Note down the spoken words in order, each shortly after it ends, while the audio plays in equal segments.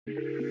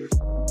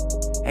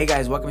Hey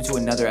guys, welcome to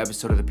another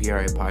episode of the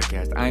PRA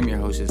podcast. I'm your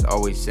host as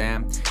always,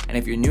 Sam. And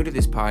if you're new to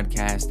this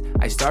podcast,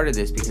 I started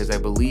this because I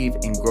believe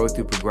in growth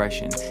through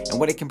progression and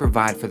what it can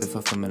provide for the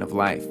fulfillment of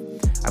life.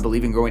 I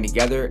believe in growing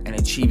together and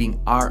achieving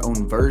our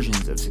own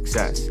versions of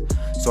success.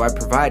 So I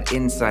provide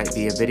insight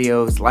via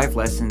videos, life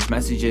lessons,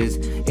 messages,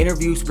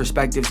 interviews,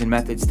 perspectives, and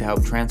methods to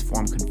help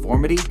transform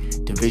conformity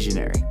to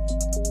visionary.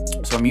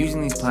 So I'm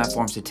using these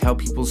platforms to tell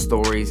people's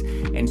stories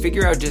and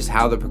figure out just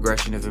how the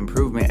progression of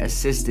improvement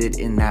assisted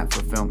in that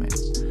fulfillment.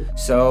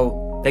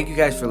 So thank you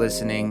guys for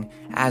listening.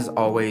 As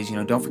always,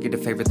 don't forget to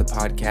favorite the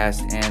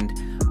podcast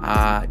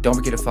and don't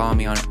forget to follow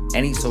me on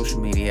any social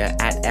media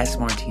at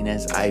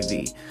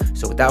smartinezIV.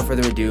 So without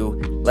further ado,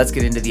 let's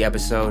get into the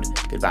episode.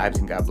 Good vibes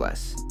and God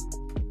bless.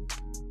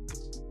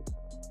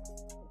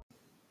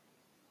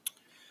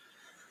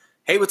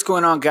 Hey, what's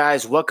going on,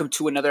 guys? Welcome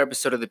to another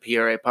episode of the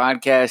PRA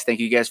podcast. Thank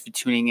you guys for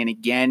tuning in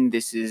again.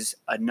 This is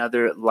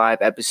another live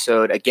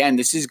episode. Again,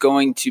 this is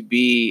going to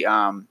be,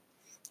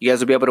 you guys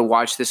will be able to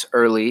watch this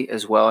early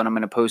as well, and I'm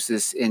going to post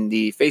this in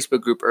the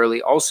Facebook group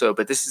early also,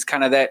 but this is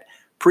kind of that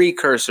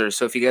precursor.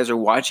 So if you guys are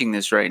watching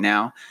this right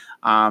now,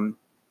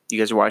 you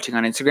guys are watching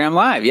on Instagram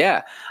Live.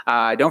 Yeah.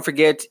 Don't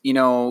forget,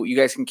 you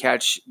guys can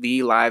catch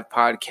the live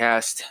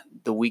podcast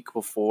the week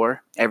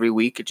before every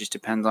week. It just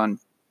depends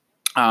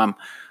on,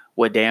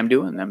 what day I'm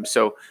doing them.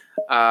 So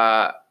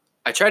I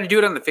try to do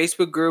it on the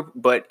Facebook group,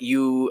 but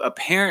you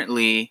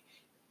apparently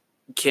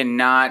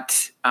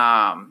cannot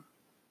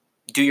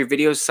do your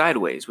videos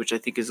sideways, which I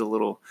think is a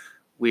little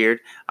weird.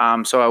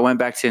 So I went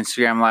back to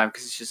Instagram Live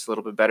because it's just a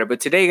little bit better.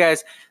 But today,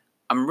 guys,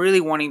 I'm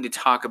really wanting to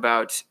talk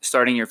about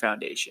starting your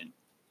foundation.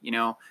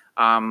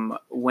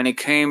 When it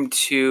came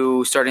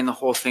to starting the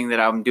whole thing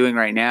that I'm doing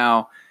right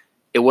now,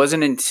 it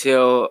wasn't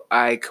until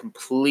I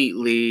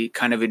completely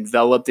kind of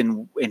enveloped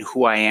in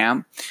who I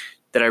am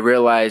that I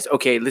realized,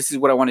 okay, this is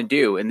what I want to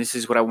do, and this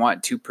is what I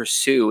want to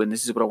pursue, and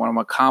this is what I want to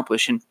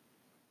accomplish. And,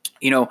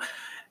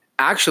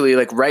 actually,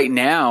 like right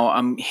now,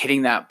 I'm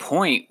hitting that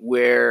point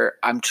where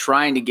I'm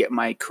trying to get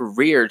my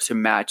career to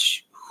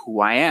match who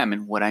I am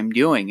and what I'm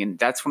doing. And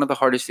that's one of the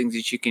hardest things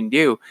that you can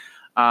do.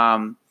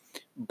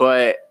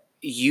 But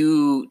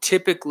you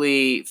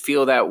typically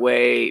feel that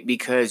way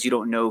because you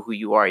don't know who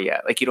you are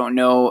yet. Like you don't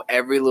know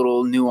every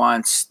little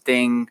nuanced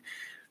thing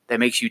that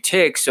makes you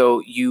tick.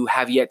 So you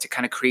have yet to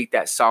kind of create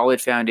that solid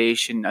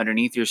foundation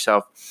underneath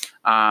yourself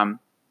to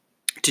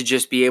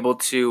just be able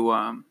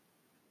to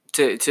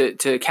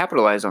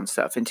capitalize on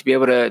stuff and to be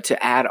able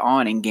to add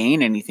on and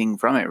gain anything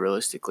from it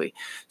realistically.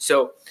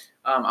 So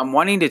I'm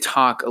wanting to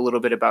talk a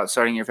little bit about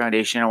starting your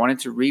foundation. I wanted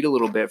to read a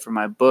little bit from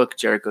my book,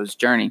 Jericho's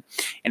Journey.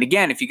 And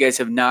again, if you guys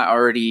have not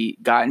already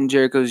gotten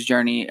Jericho's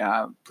Journey,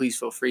 please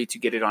feel free to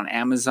get it on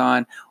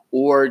Amazon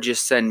or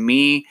just send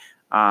me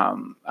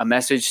a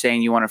message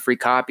saying you want a free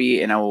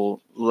copy, and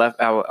I'll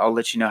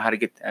let you know how to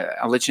get.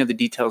 I'll let you know the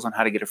details on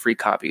how to get a free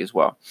copy as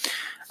well.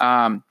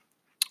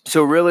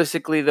 So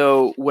realistically,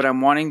 though, what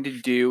I'm wanting to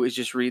do is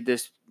just read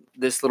this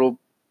little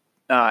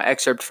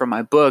excerpt from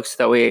my book, so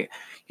that way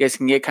you guys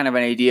can get kind of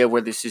an idea of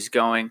where this is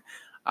going.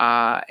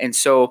 And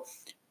so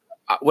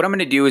what I'm going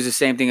to do is the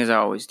same thing as I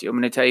always do. I'm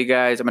going to tell you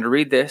guys, I'm going to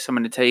read this. I'm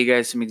going to tell you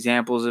guys some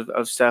examples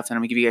of stuff, and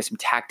I'm going to give you guys some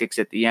tactics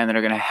at the end that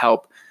are going to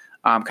help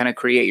kind of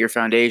create your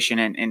foundation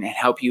and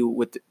help you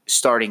with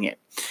starting it.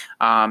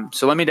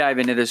 So let me dive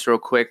into this real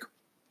quick.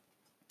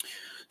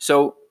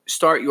 So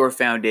start your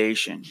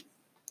foundation.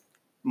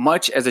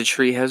 Much as a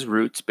tree has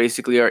roots,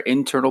 basically our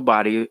internal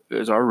body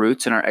is our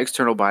roots and our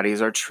external body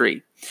is our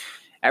tree.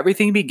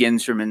 Everything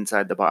begins from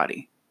inside the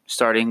body,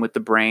 starting with the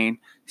brain,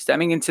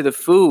 stemming into the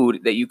food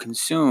that you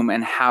consume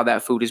and how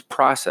that food is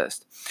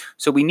processed.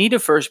 So we need to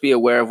first be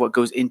aware of what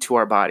goes into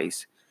our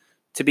bodies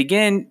to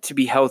begin to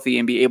be healthy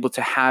and be able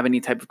to have any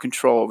type of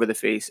control over the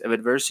face of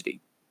adversity.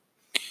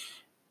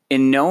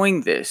 In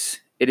knowing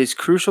this, it is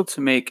crucial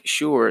to make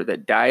sure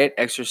that diet,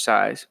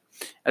 exercise,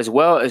 as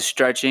well as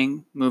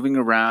stretching, moving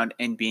around,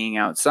 and being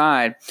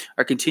outside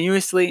are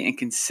continuously and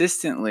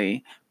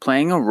consistently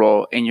playing a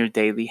role in your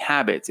daily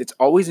habits. It's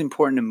always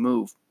important to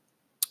move.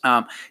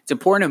 It's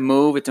important to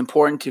move. It's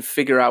important to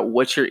figure out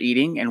what you're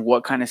eating and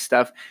what kind of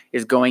stuff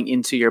is going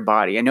into your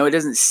body. I know it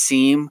doesn't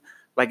seem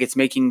like it's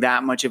making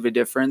that much of a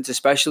difference,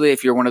 especially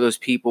if you're one of those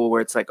people where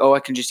it's like, oh,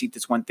 I can just eat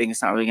this one thing.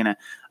 It's not really going to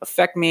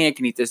affect me. I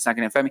can eat this. It's not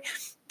going to affect me.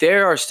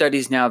 There are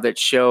studies now that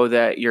show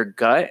that your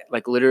gut,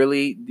 like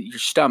literally your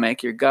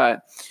stomach, your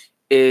gut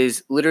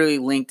is literally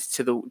linked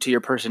to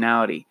your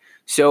personality.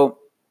 So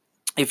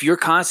if you're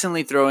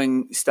constantly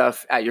throwing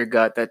stuff at your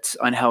gut that's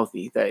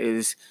unhealthy, that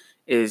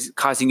is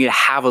causing you to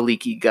have a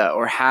leaky gut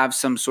or have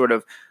some sort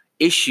of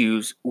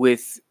issues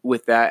with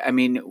that, I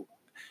mean,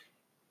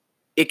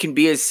 it can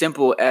be as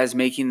simple as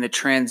making the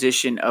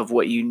transition of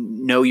what you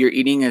know you're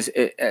eating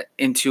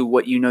into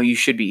what you know you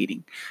should be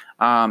eating.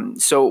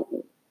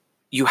 So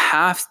you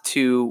have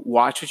to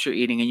watch what you're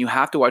eating and you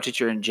have to watch what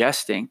you're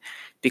ingesting,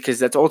 because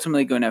that's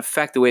ultimately going to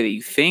affect the way that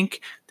you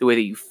think, the way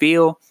that you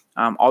feel,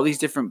 all these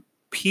different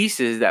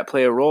pieces that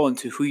play a role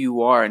into who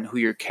you are and who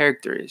your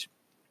character is.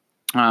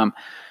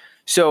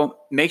 So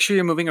make sure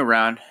you're moving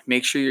around,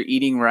 make sure you're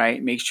eating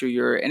right, make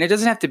sure and it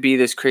doesn't have to be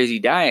this crazy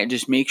diet,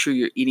 just make sure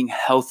you're eating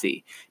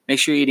healthy. Make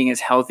sure you're eating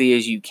as healthy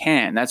as you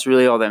can. That's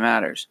really all that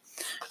matters.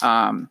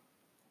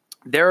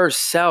 There are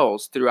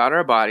cells throughout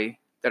our body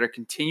that are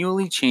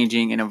continually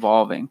changing and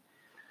evolving.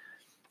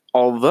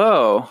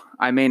 Although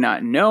I may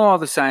not know all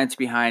the science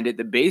behind it,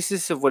 the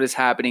basis of what is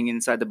happening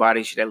inside the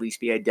body should at least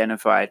be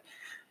identified.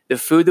 The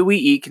food that we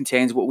eat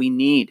contains what we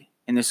need,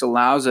 and this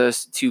allows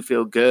us to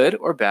feel good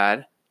or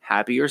bad,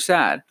 happy or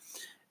sad.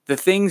 The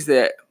things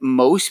that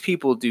most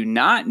people do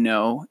not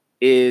know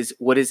is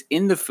what is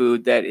in the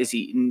food that is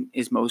eaten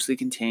is mostly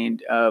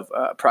contained of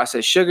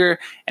processed sugar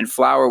and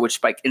flour, which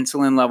spike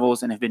insulin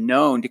levels and have been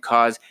known to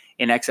cause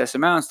in excess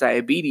amounts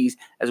diabetes,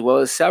 as well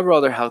as several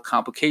other health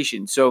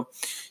complications. So,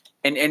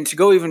 and to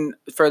go even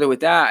further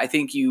with that, I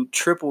think you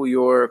triple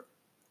your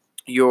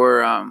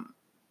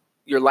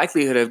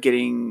likelihood of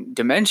getting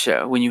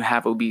dementia when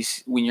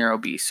you're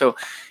obese. So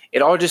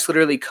it all just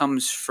literally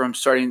comes from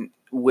starting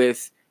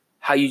with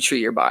how you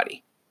treat your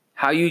body,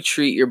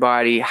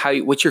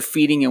 what you're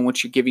feeding and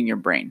what you're giving your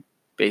brain,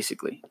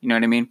 basically. You know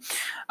what I mean?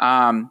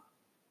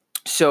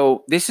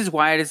 So this is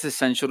why it is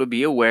essential to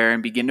be aware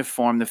and begin to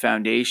form the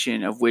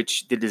foundation of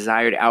which the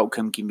desired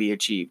outcome can be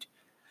achieved.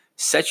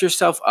 Set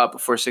yourself up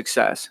for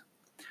success.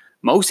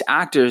 Most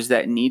actors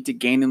that need to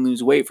gain and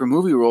lose weight for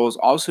movie roles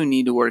also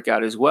need to work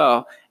out as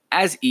well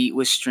as eat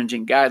with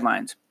stringent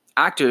guidelines.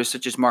 Actors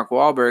such as Mark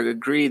Wahlberg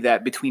agree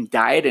that between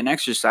diet and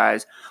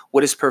exercise,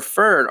 what is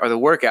preferred are the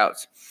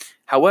workouts.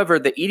 However,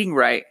 the eating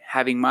right,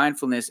 having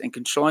mindfulness, and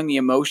controlling the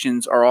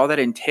emotions are all that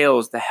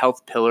entails the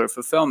health pillar of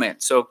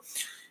fulfillment. So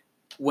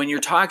when you're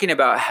talking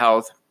about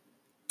health,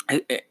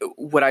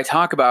 what I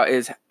talk about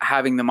is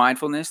having the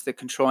mindfulness, the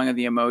controlling of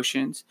the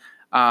emotions,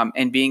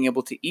 and being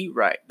able to eat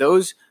right.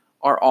 Those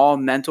are all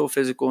mental,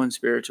 physical, and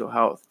spiritual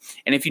health.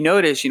 And if you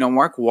notice,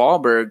 Mark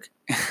Wahlberg,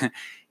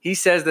 he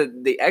says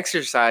that the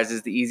exercise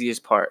is the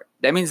easiest part.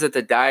 That means that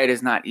the diet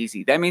is not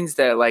easy. That means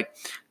that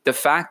the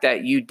fact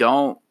that you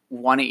don't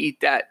want to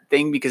eat that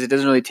thing because it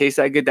doesn't really taste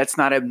that good, that's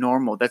not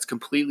abnormal. That's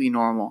completely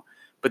normal.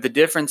 But the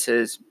difference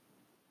is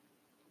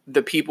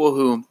the people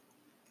who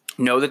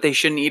know that they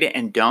shouldn't eat it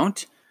and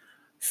don't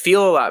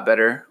feel a lot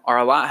better, are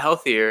a lot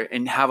healthier,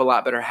 and have a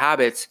lot better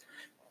habits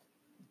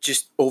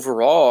just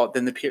overall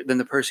than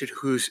the person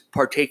who's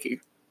partaking,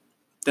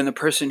 than the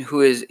person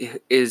who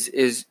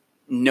is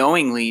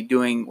knowingly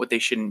doing what they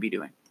shouldn't be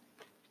doing.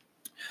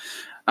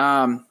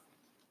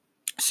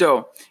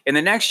 So in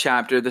the next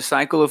chapter, the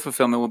cycle of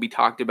fulfillment will be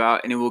talked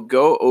about, and it will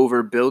go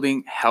over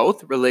building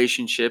health,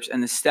 relationships,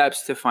 and the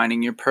steps to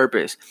finding your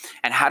purpose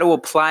and how to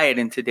apply it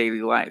into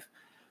daily life.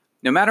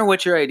 No matter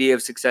what your idea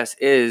of success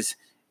is,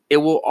 it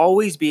will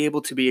always be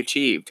able to be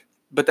achieved,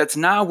 but that's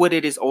not what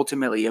it is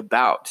ultimately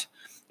about.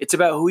 It's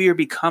about who you're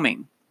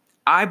becoming.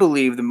 I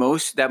believe that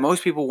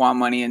most people want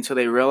money until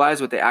they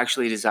realize what they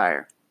actually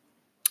desire.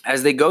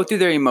 As they go through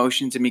their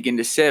emotions and begin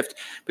to sift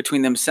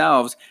between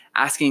themselves,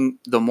 asking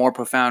the more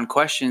profound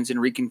questions and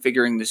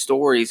reconfiguring the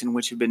stories in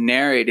which have been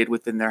narrated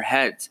within their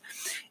heads.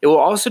 It will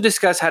also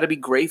discuss how to be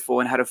grateful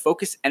and how to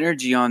focus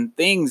energy on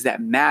things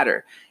that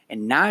matter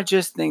and not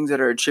just things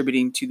that are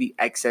attributing to the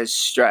excess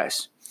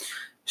stress.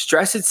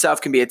 Stress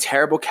itself can be a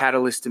terrible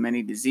catalyst to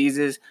many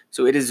diseases,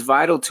 so it is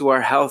vital to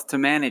our health to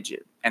manage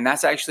it. And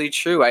that's actually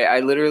true.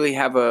 I literally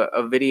have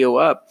a video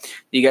up that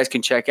you guys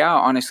can check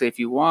out, honestly, if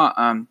you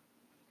want.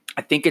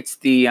 I think it's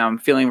the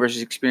feeling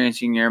versus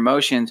experiencing your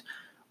emotions,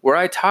 where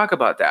I talk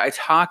about that. I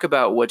talk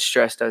about what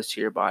stress does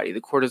to your body,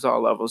 the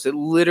cortisol levels. It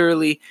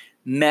literally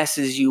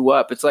messes you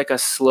up. It's like a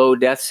slow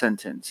death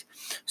sentence.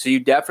 So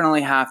you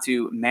definitely have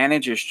to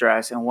manage your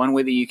stress. And one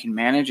way that you can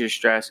manage your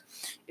stress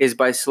is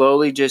by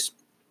slowly just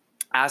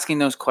asking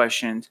those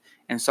questions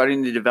and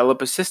starting to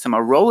develop a system, a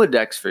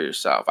Rolodex for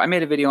yourself. I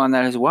made a video on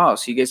that as well.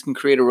 So you guys can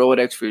create a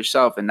Rolodex for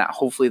yourself, and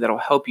hopefully that'll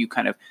help you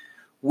kind of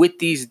with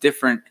these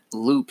different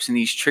loops and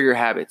these trigger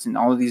habits and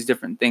all of these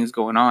different things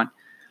going on.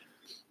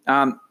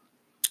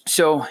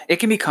 So it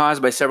can be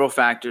caused by several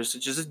factors,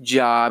 such as a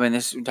job, and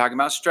we're talking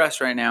about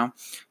stress right now,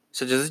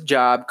 such as a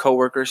job,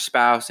 coworker,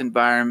 spouse,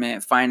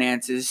 environment,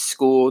 finances,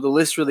 school. The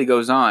list really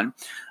goes on.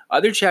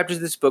 Other chapters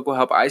of this book will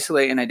help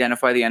isolate and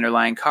identify the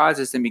underlying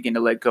causes and begin to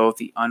let go of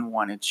the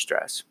unwanted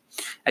stress.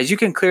 As you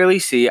can clearly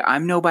see,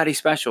 I'm nobody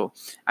special.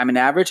 I'm an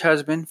average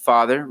husband,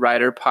 father,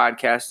 writer,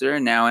 podcaster,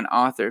 and now an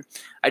author.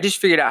 I just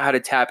figured out how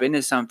to tap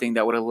into something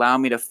that would allow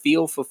me to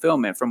feel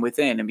fulfillment from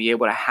within and be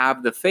able to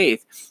have the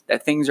faith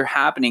that things are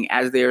happening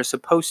as they are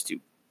supposed to.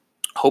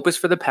 Hope is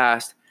for the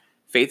past,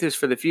 faith is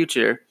for the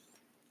future,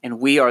 and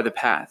we are the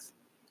path.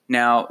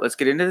 Now, let's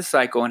get into the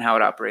cycle and how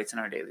it operates in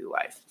our daily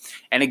life.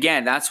 And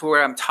again, that's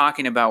where I'm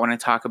talking about when I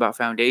talk about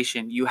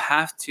foundation. You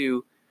have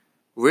to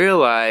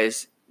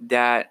realize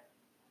that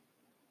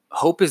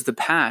hope is the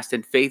past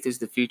and faith is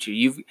the future.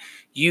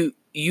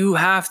 You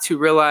have to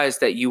realize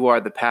that you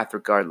are the path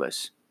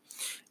regardless.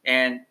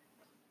 And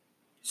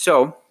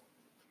so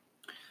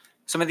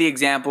some of the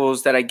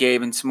examples that I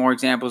gave and some more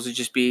examples would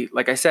just be,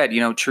 like I said,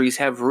 trees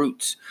have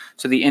roots.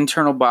 So the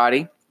internal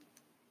body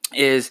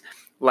is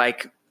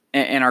like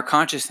and our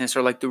consciousness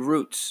are like the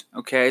roots.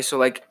 Okay. So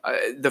like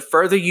the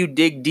further you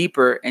dig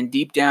deeper and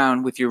deep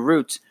down with your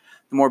roots,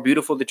 the more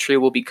beautiful the tree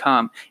will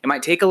become. It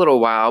might take a little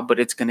while, but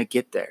it's going to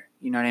get there.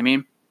 You know what I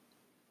mean?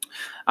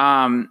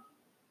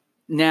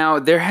 Now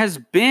there has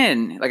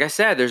been, like I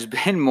said, there's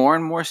been more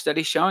and more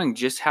studies showing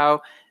just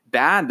how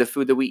bad the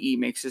food that we eat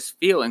makes us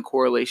feel in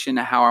correlation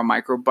to how our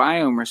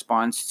microbiome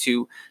responds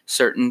to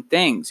certain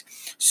things.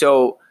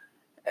 So,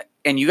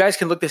 and you guys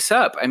can look this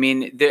up. I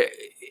mean,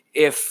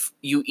 if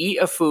you eat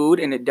a food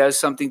and it does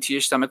something to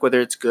your stomach,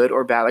 whether it's good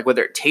or bad, like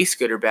whether it tastes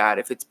good or bad,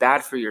 if it's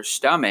bad for your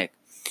stomach,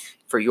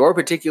 for your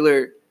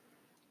particular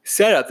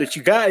setup that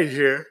you got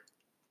here,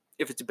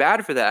 if it's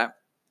bad for that,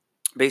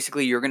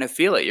 basically you're going to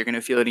feel it. You're going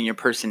to feel it in your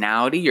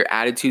personality. Your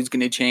attitude's going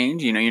to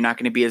change. You know, you're not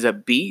going to be as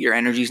upbeat. Your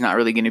energy's not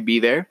really going to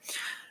be there.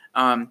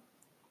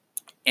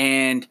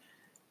 And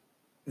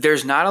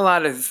there's not a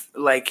lot of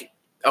like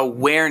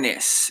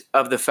awareness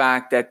of the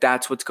fact that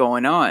that's what's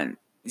going on.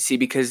 See,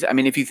 because I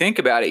mean, if you think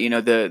about it, you know,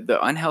 the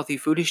unhealthy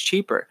food is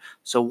cheaper.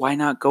 So why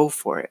not go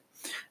for it?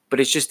 But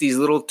it's just these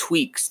little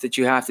tweaks that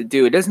you have to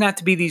do. It doesn't have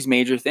to be these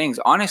major things.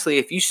 Honestly,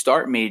 if you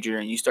start major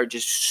and you start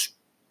just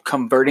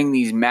converting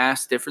these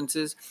mass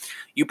differences,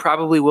 you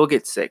probably will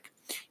get sick.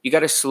 You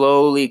got to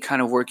slowly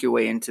kind of work your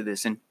way into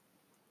this. And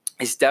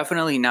it's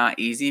definitely not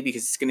easy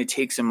because it's going to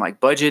take some like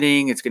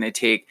budgeting. It's going to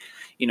take,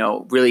 you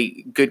know,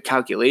 really good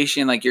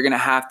calculation. Like you're going to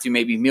have to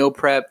maybe meal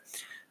prep.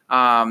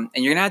 And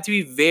you're going to have to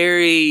be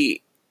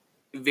very,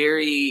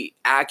 very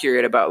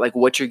accurate about like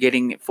what you're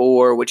getting it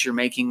for, what you're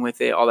making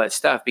with it, all that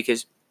stuff.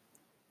 Because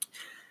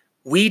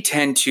we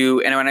tend to,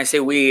 and when I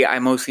say we, I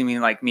mostly mean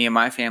like me and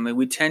my family,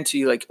 we tend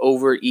to like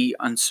overeat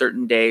on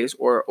certain days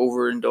or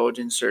overindulge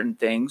in certain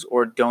things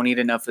or don't eat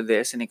enough of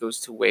this and it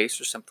goes to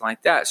waste or something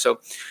like that.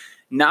 So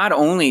not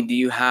only do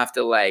you have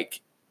to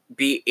like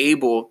be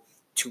able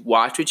to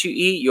watch what you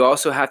eat, you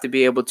also have to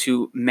be able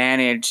to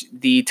manage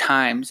the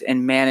times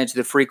and manage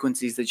the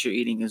frequencies that you're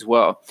eating as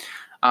well.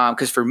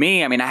 Because for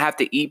me, I mean, I have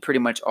to eat pretty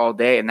much all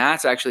day, and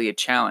that's actually a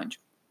challenge.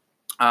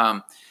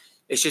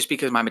 It's just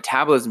because my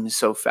metabolism is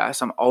so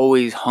fast. I'm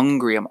always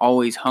hungry.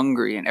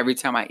 And every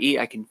time I eat,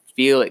 I can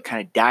feel it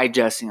kind of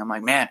digesting. I'm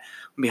like, man, I'm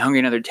going to be hungry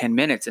another 10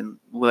 minutes. And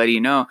what do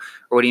you know?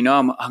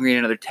 I'm hungry in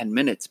another 10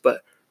 minutes.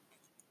 But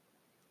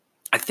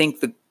I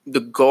think the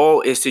goal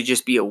is to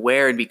just be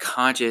aware and be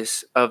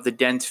conscious of the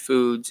dense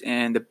foods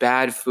and the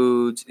bad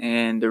foods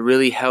and the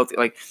really healthy.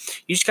 Like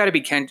you just got to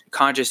be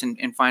conscious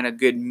and find a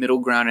good middle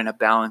ground and a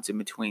balance in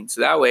between.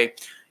 So that way,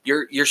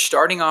 you're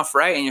starting off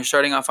right and you're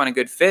starting off on a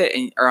good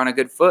fit or on a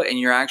good foot, and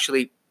you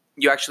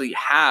actually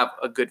have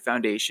a good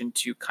foundation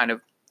to kind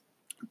of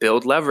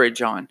build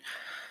leverage on.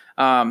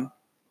 And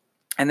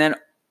then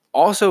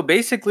also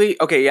basically,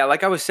 okay, yeah,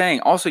 like I was saying,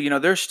 also, you know,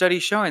 there's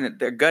studies showing that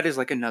their gut is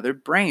like another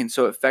brain,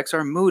 so it affects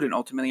our mood and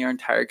ultimately our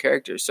entire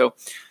character. So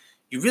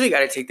you really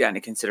got to take that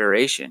into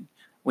consideration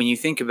when you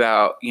think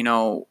about, you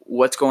know,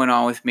 what's going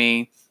on with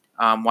me,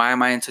 why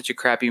am I in such a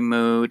crappy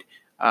mood?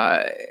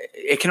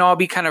 It can all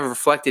be kind of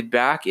reflected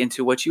back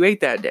into what you ate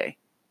that day.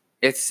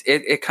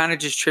 It kind of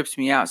just trips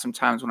me out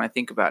sometimes when I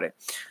think about it.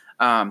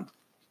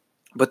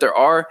 But there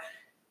are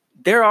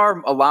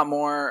a lot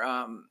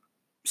more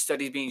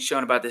studies being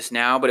shown about this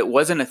now, but it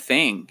wasn't a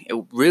thing.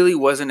 It really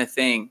wasn't a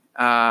thing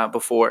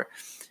before,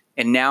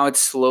 and now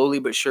it's slowly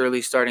but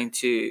surely starting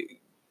to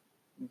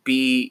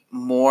be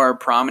more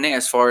prominent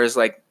as far as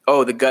like,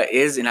 oh, the gut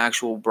is an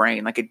actual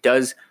brain. Like it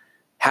does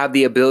have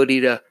the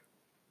ability to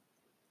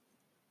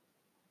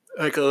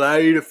like allow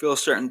you to feel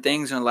certain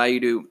things and allow you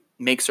to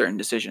make certain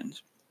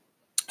decisions.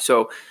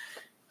 So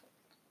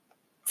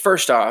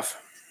first off,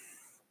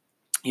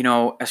 you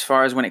know, as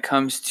far as when it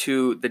comes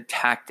to the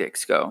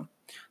tactics go,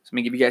 so let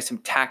me give you guys some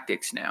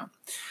tactics now.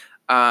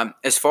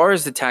 As far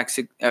as the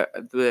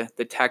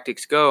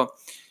tactics go,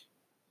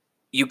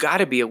 you got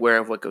to be aware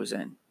of what goes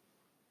in.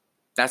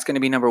 That's going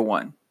to be number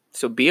one.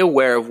 So be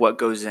aware of what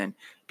goes in.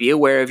 Be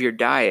aware of your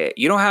diet.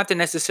 You don't have to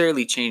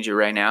necessarily change it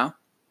right now.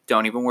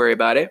 Don't even worry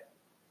about it.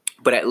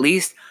 But at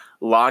least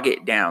log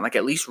it down. Like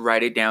at least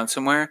write it down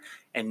somewhere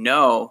and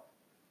know,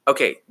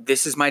 okay,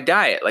 this is my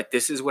diet. Like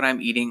this is what I'm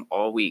eating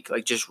all week.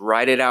 Like just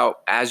write it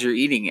out as you're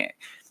eating it.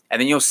 And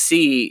then you'll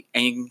see,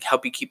 and you can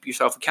help you keep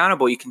yourself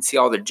accountable. You can see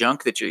all the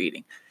junk that you're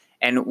eating.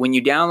 And when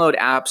you download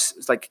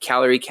apps like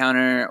Calorie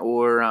Counter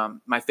or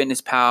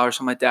MyFitnessPal or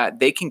something like that,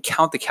 they can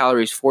count the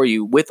calories for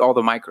you with all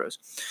the macros.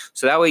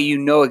 So that way you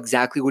know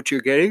exactly what you're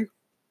getting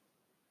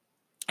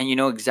and you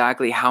know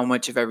exactly how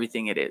much of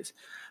everything it is.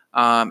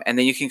 And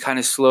then you can kind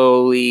of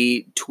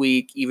slowly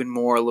tweak even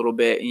more a little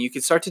bit, and you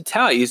can start to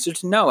tell, you start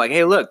to know like,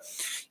 hey, look,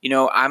 you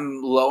know,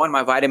 I'm low on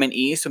my vitamin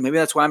E, so maybe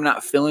that's why I'm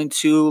not feeling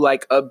too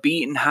like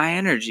upbeat and high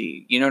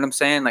energy. You know what I'm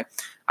saying? Like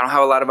I don't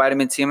have a lot of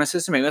vitamin C in my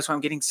system. Maybe that's why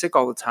I'm getting sick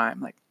all the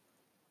time. Like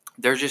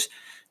there's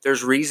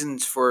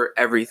reasons for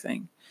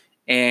everything.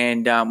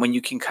 And when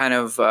you can kind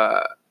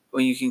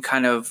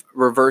of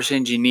reverse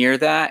engineer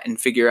that and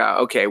figure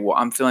out, okay, well,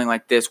 I'm feeling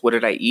like this. What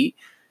did I eat?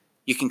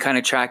 You can kind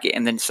of track it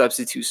and then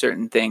substitute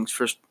certain things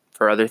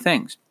for other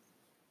things.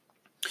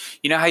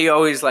 You know how you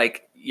always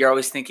like, you're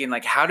always thinking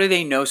like, how do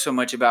they know so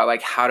much about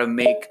like how to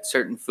make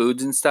certain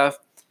foods and stuff?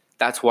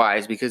 That's why,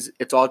 is because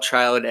it's all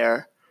trial and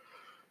error.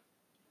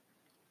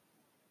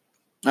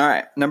 All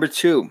right, number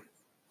 2,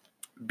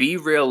 be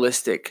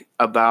realistic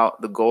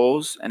about the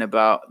goals and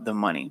about the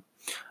money.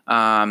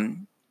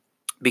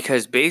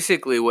 Because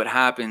basically what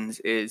happens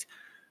is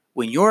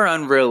when you're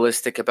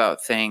unrealistic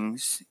about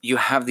things, you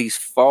have these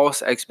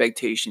false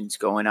expectations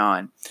going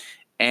on.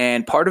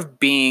 And part of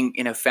being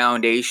in a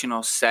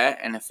foundational set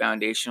and a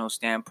foundational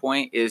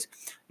standpoint is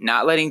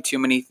not letting too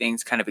many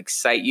things kind of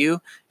excite you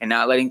and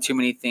not letting too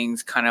many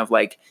things kind of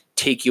like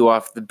take you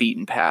off the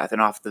beaten path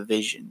and off the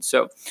vision.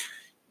 So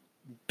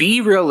be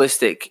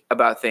realistic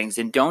about things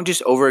and don't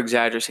just over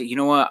exaggerate. Say, you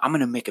know what, I'm going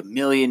to make $1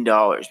 million,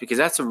 because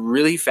that's a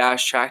really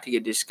fast track to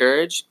get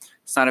discouraged.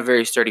 It's not a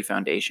very sturdy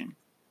foundation.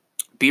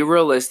 Be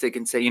realistic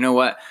and say, you know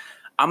what,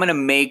 I'm going to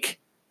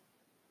make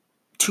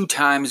 2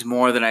 times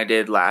more than I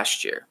did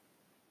last year.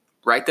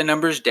 Write the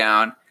numbers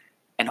down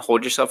and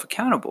hold yourself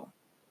accountable.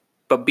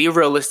 But be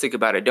realistic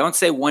about it. Don't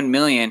say 1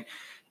 million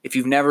if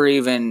you've never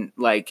even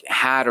like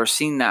had or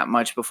seen that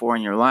much before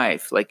in your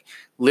life. Like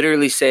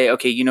literally say,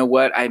 okay, you know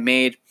what, I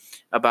made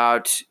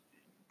about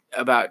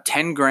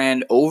 10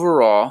 grand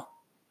overall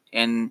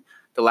in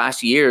the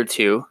last year or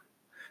two.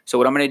 So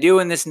what I'm going to do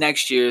in this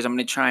next year is I'm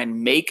going to try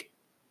and make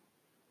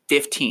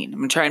 15. I'm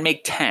going to try and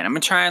make 10. I'm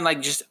going to try and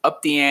like just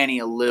up the ante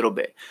a little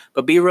bit,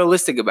 but be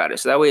realistic about it.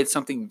 So that way it's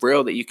something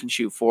real that you can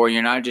shoot for.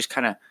 You're not just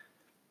kind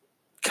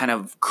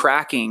of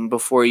cracking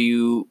before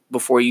you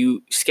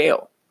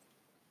scale.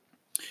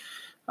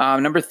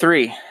 Number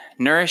 3,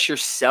 nourish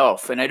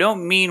yourself. And I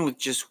don't mean with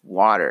just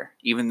water,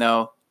 even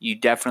though you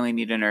definitely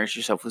need to nourish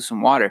yourself with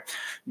some water.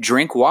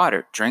 Drink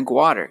water.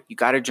 You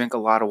got to drink a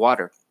lot of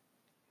water.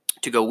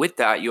 To go with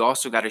that, you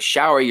also got to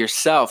shower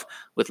yourself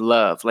with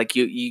love. Like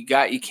you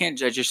can't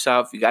judge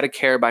yourself. You got to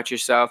care about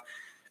yourself.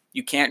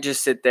 You can't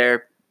just sit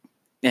there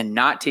and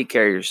not take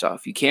care of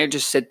yourself. You can't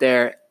just sit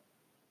there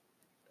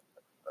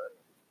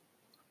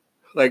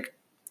like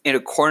in a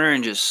corner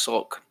and just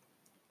sulk.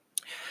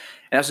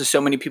 And that's what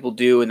so many people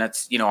do. And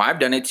that's, I've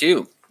done it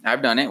too.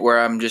 I've done it where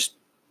I'm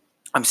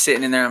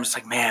sitting in there. I'm just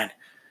like, man,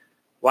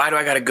 why do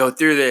I got to go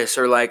through this?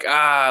 Or like,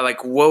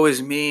 woe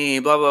is me,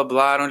 blah, blah,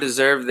 blah. I don't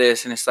deserve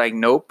this. And it's like,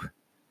 nope.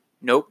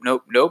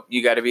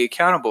 You got to be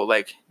accountable.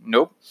 Like,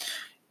 nope.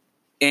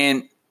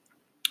 And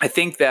I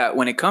think that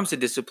when it comes to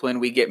discipline,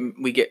 we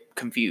get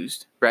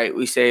confused, right?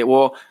 We say,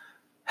 well,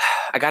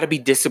 I got to be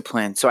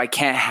disciplined, so I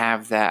can't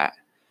have that.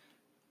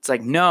 It's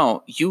like,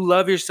 no, you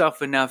love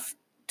yourself enough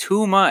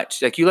too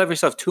much. Like you love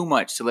yourself too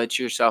much to let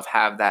yourself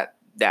have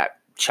that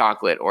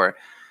chocolate, or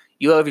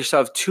you love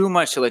yourself too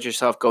much to let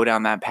yourself go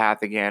down that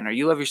path again, or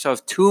you love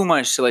yourself too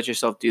much to let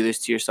yourself do this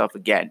to yourself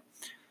again.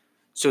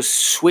 So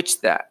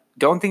switch that.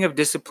 Don't think of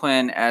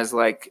discipline as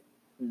like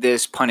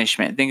this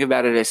punishment. Think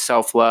about it as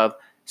self-love,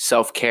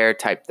 self-care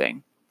type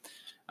thing.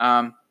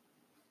 And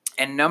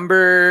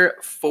number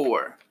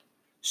 4,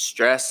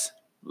 stress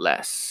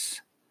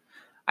less.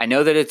 I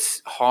know that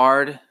it's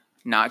hard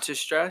not to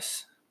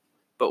stress,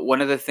 but one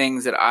of the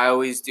things that I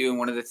always do, and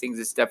one of the things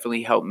that's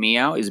definitely helped me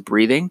out, is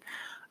breathing.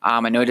 I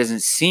know it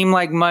doesn't seem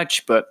like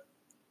much, but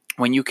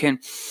when you can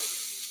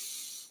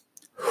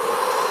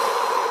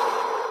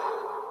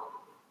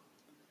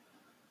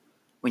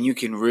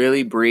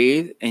really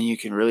breathe and you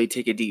can really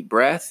take a deep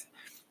breath,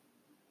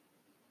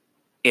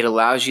 it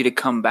allows you to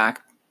come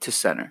back to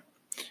center.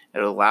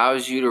 It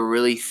allows you to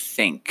really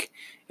think.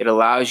 It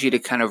allows you to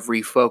kind of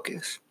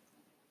refocus.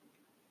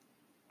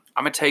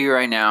 I'm going to tell you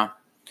right now,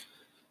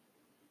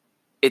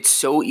 it's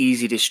so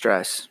easy to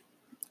stress.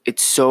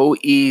 It's so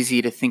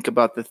easy to think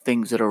about the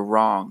things that are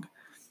wrong,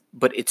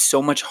 but it's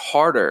so much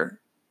harder.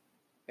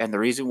 And the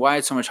reason why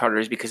it's so much harder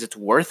is because it's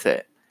worth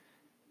it.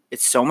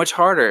 It's so much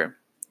harder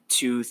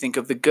to think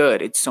of the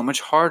good. It's so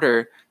much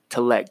harder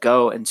to let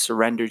go and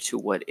surrender to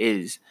what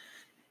is.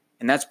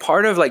 And that's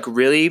part of like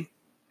really,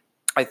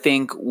 I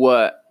think,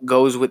 what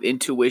goes with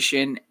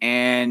intuition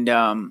and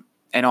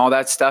all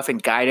that stuff,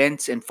 and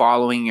guidance and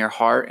following your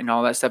heart and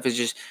all that stuff, is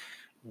just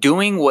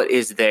doing what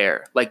is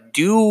there. Like,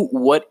 do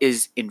what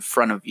is in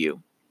front of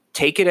you.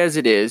 Take it as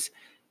it is.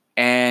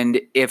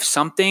 And if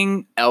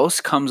something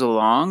else comes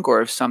along,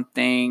 or if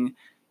something,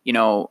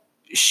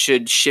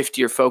 should shift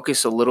your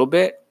focus a little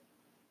bit,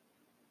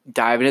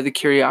 dive into the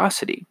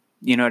curiosity.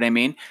 You know what I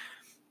mean?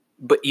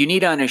 But you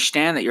need to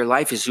understand that your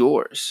life is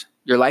yours.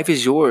 Your life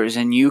is yours,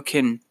 and you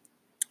can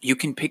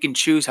pick and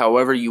choose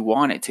however you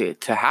want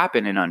it to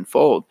happen and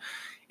unfold.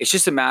 It's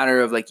just a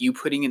matter of like you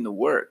putting in the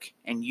work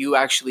and you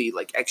actually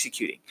like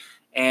executing,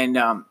 and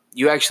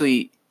you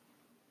actually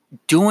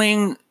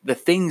doing the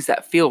things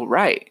that feel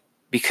right.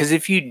 Because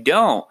if you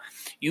don't,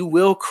 you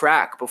will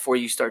crack before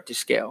you start to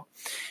scale.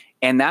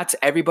 And that's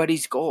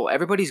everybody's goal.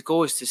 Everybody's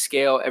goal is to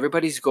scale.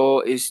 Everybody's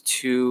goal is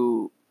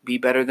to be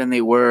better than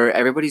they were.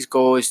 Everybody's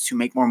goal is to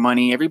make more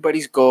money.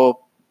 Everybody's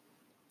goal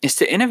is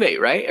to innovate,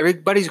 right?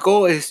 Everybody's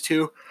goal is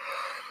to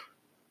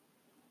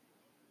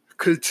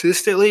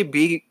consistently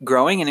be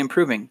growing and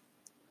improving.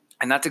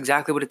 And that's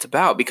exactly what it's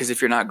about, because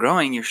if you're not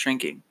growing, you're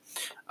shrinking.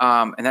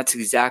 And that's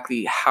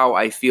exactly how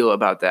I feel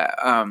about that.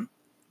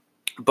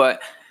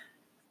 But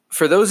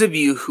for those of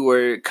you who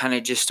are kind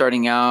of just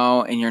starting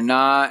out and you're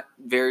not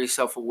very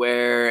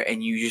self-aware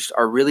and you just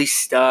are really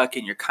stuck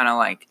and you're kind of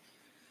like,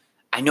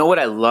 I know what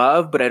I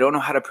love, but I don't know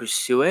how to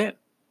pursue it.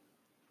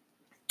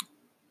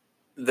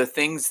 The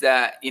things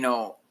that,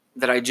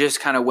 that I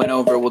just kind of went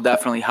over will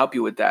definitely help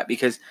you with that.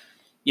 Because,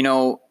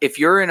 if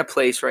you're in a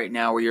place right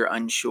now where you're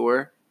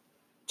unsure,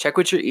 check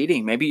what you're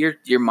eating. Maybe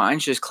your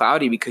mind's just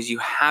cloudy because you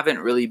haven't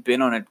really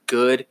been on a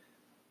good,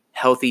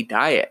 healthy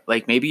diet.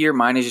 Like maybe your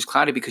mind is just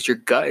cloudy because your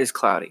gut is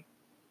cloudy.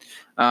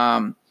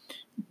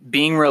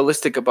 Being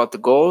realistic about the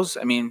goals.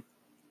 I mean,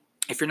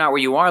 if you're not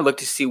where you are, look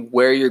to see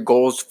where your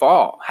goals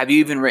fall. Have you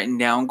even written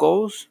down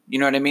goals? You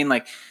know what I mean?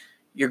 Like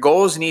your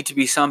goals need to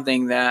be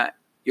something that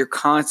you're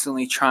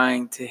constantly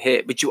trying to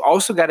hit, but you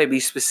also got to be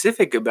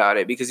specific about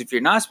it, because if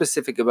you're not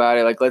specific about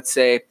it, like let's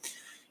say,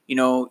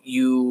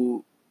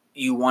 you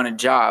want a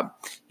job.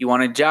 You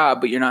want a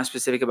job, but you're not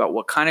specific about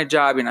what kind of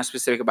job. You're not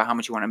specific about how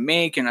much you want to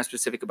make. You're not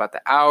specific about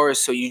the hours.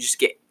 So you just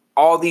get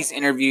all these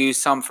interviews,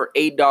 some for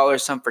 $8,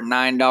 some for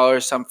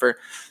 $9, some for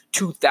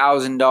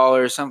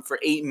 $2,000, some for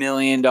 $8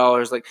 million.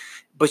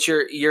 But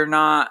you're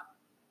not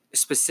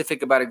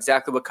specific about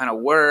exactly what kind of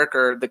work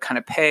or the kind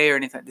of pay or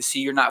anything. So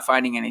you're not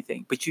finding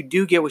anything, but you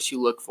do get what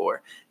you look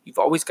for. You've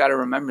always got to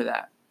remember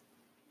that.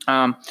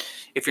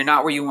 If you're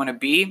not where you want to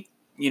be,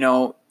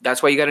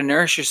 that's why you got to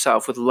nourish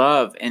yourself with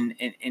love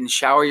and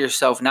shower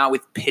yourself not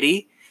with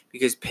pity,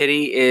 because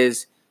pity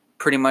is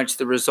pretty much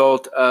the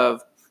result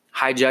of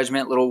high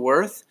judgment, little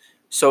worth.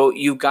 So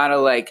you got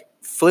to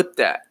flip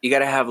that. You got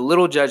to have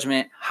little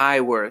judgment,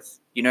 high worth.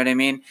 You know what I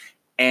mean?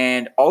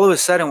 And all of a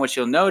sudden what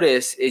you'll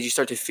notice is you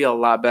start to feel a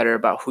lot better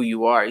about who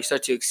you are. You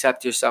start to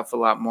accept yourself a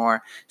lot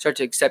more, start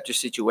to accept your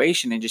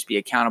situation and just be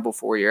accountable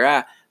for where you're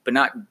at, but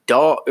not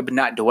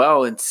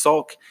dwell and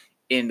sulk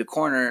in the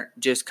corner,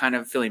 just kind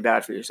of feeling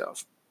bad for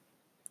yourself.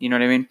 You know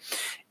what I mean?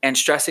 And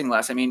stressing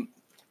less. I mean,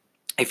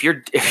 if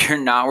you're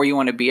not where you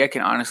want to be, I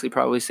can honestly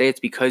probably say it's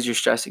because you're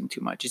stressing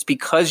too much. It's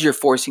because you're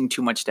forcing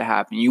too much to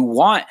happen. You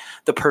want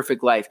the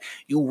perfect life.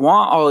 You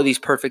want all of these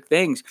perfect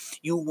things.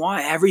 You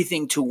want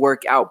everything to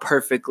work out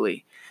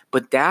perfectly.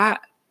 But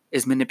that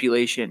is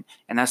manipulation.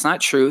 And that's not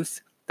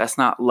truth. That's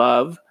not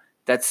love.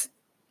 That's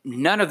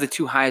none of the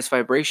two highest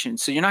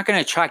vibrations. So you're not going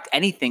to attract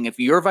anything if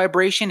your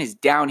vibration is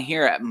down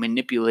here at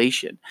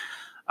manipulation.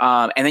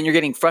 And then you're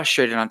getting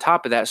frustrated on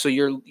top of that. So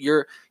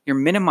you're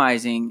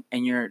minimizing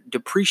and you're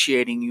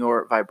depreciating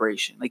your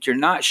vibration. Like you're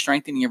not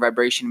strengthening your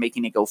vibration,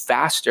 making it go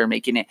faster,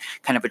 making it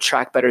kind of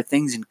attract better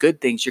things and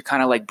good things. You're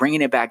kind of like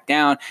bringing it back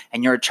down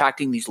and you're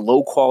attracting these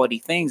low quality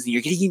things and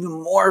you're getting even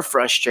more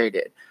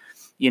frustrated,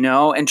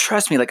 and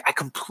trust me, I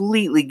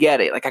completely get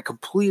it. I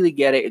completely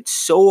get it. It's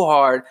so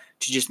hard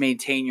to just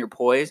maintain your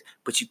poise,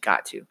 but you've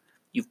got to.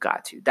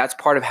 That's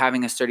part of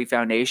having a sturdy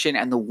foundation.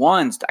 And the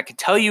ones, I can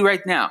tell you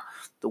right now,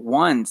 the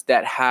ones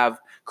that have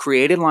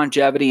created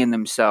longevity in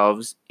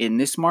themselves in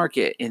this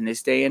market, in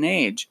this day and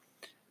age,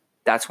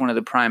 that's one of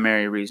the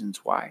primary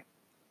reasons why,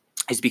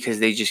 is because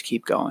they just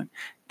keep going.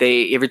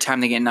 Every time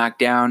they get knocked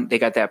down, they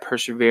got that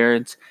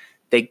perseverance.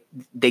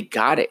 They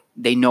got it.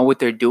 They know what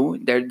they're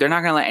doing. They're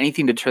not going to let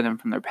anything deter them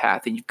from their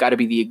path. And you've got to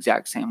be the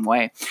exact same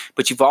way.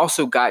 But you've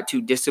also got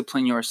to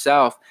discipline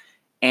yourself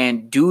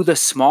and do the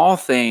small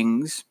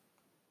things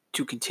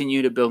to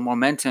continue to build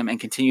momentum and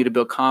continue to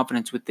build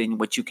confidence within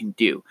what you can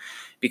do.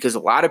 Because a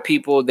lot of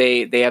people,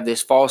 they have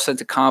this false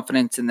sense of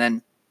confidence, and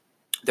then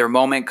their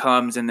moment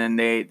comes and then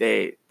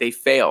they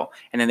fail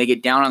and then they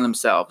get down on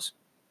themselves.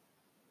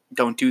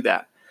 Don't do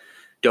that.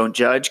 Don't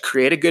judge.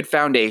 Create a good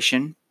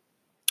foundation.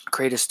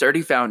 Create a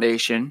sturdy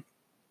foundation,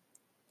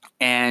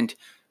 and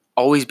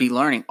always be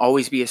learning.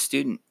 Always be a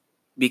student,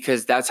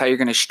 because that's how you're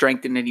going to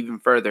strengthen it even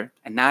further.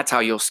 And that's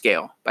how you'll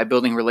scale, by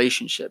building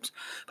relationships,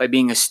 by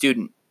being a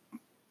student,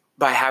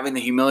 by having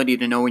the humility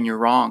to know when you're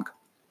wrong.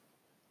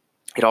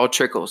 It all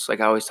trickles,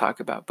 like I always talk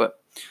about. But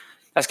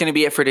that's going to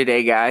be it for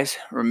today, guys.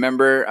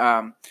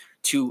 Remember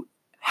to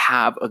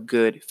have a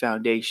good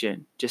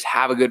foundation. Just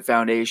have a good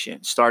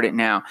foundation. Start it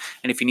now.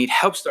 And if you need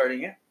help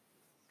starting it,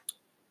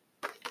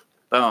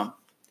 boom.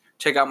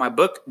 Check out my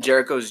book,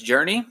 Jericho's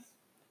Journey.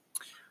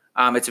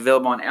 It's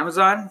available on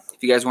Amazon.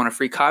 If you guys want a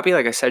free copy,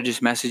 like I said,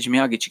 just message me.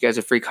 I'll get you guys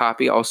a free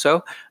copy also.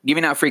 I'm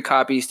giving out free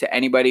copies to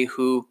anybody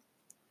who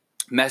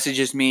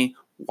messages me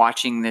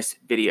watching this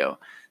video.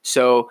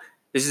 So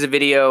this is a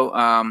video,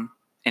 and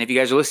if you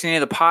guys are listening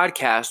to the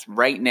podcast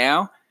right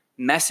now,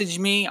 message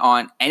me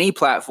on any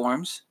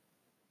platforms,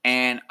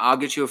 and I'll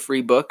get you a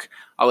free book.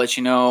 I'll let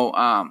you know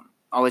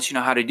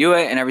how to do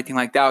it and everything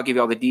like that. I'll give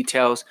you all the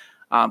details.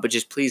 But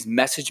just please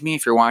message me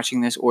if you're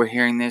watching this or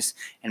hearing this,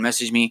 and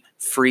message me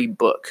free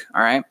book.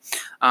 All right.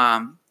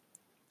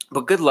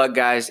 But good luck,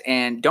 guys.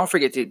 And don't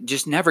forget to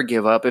just never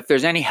give up. If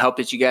there's any help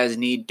that you guys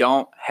need,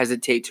 don't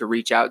hesitate to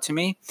reach out to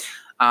me.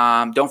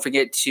 Don't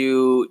forget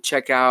to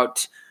check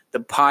out the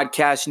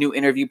podcast, new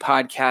interview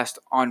podcast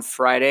on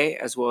Friday,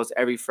 as well as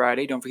every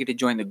Friday. Don't forget to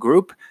join the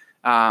group.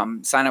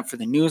 Sign up for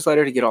the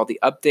newsletter to get all the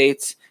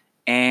updates.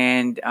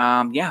 And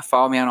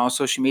follow me on all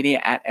social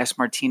media at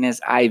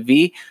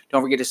smartineziv.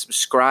 Don't forget to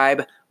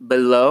subscribe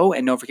below,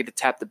 and don't forget to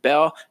tap the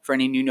bell for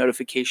any new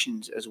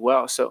notifications as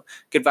well. So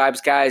good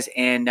vibes, guys,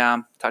 and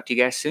talk to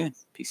you guys soon.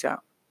 Peace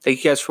out.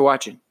 Thank you guys for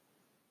watching.